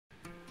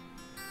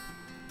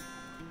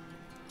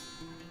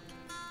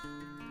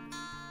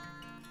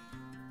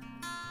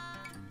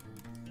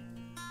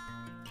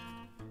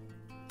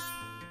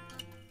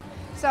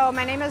So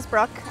my name is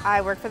Brooke. I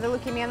work for the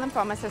Leukemia and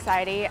Lymphoma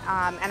Society,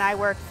 and I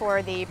work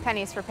for the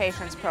Pennies for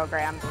Patients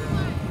program.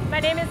 My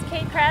name is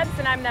Kate Krebs,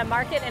 and I'm the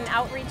Market and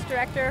Outreach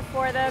Director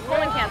for the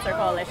Colon Cancer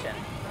Coalition.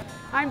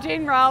 I'm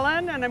Jane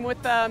Rowland, and I'm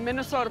with the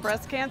Minnesota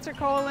Breast Cancer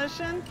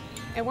Coalition,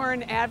 and we're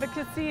an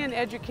advocacy and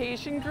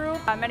education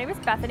group. My name is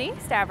Bethany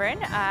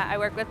Stavrin. I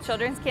work with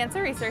Children's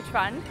Cancer Research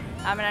Fund,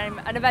 and I'm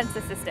an events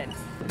assistant.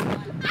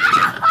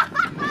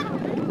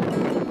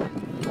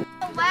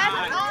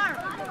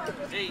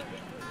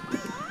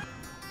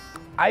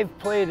 I've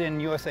played in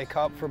USA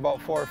Cup for about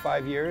 4 or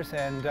 5 years,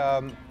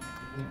 and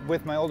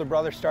with my older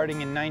brother starting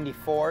in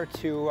 '94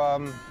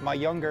 to my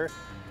younger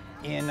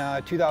in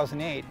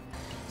 2008.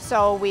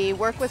 So we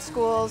work with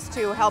schools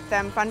to help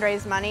them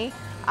fundraise money,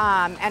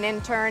 and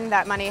in turn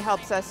that money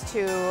helps us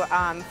to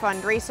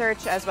fund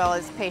research as well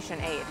as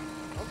patient aid.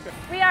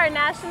 We are a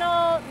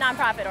national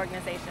nonprofit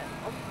organization,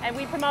 and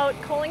we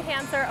promote colon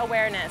cancer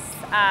awareness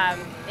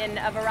in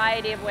a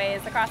variety of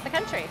ways across the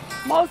country.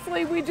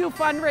 Mostly we do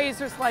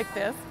fundraisers like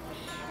this,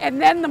 and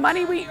then the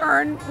money we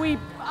earn, we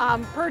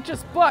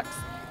purchase books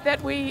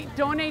that we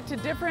donate to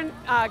different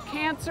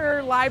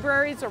cancer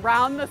libraries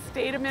around the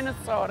state of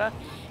Minnesota,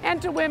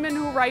 and to women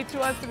who write to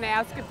us and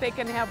ask if they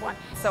can have one.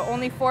 So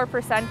only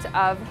 4%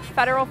 of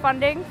federal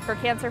funding for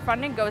cancer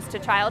funding goes to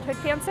childhood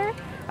cancer,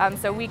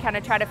 so we kind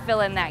of try to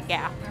fill in that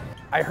gap.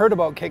 I heard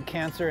about kid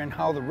cancer and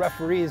how the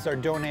referees are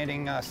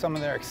donating some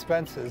of their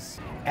expenses.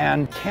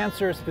 And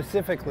cancer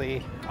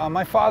specifically,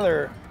 my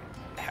father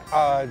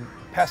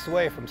passed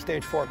away from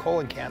stage 4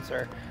 colon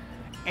cancer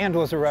and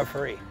was a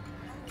referee.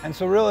 And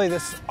so really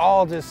this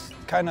all just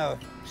kind of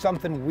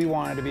something we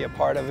wanted to be a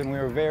part of, and we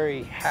were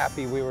very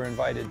happy we were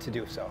invited to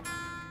do so.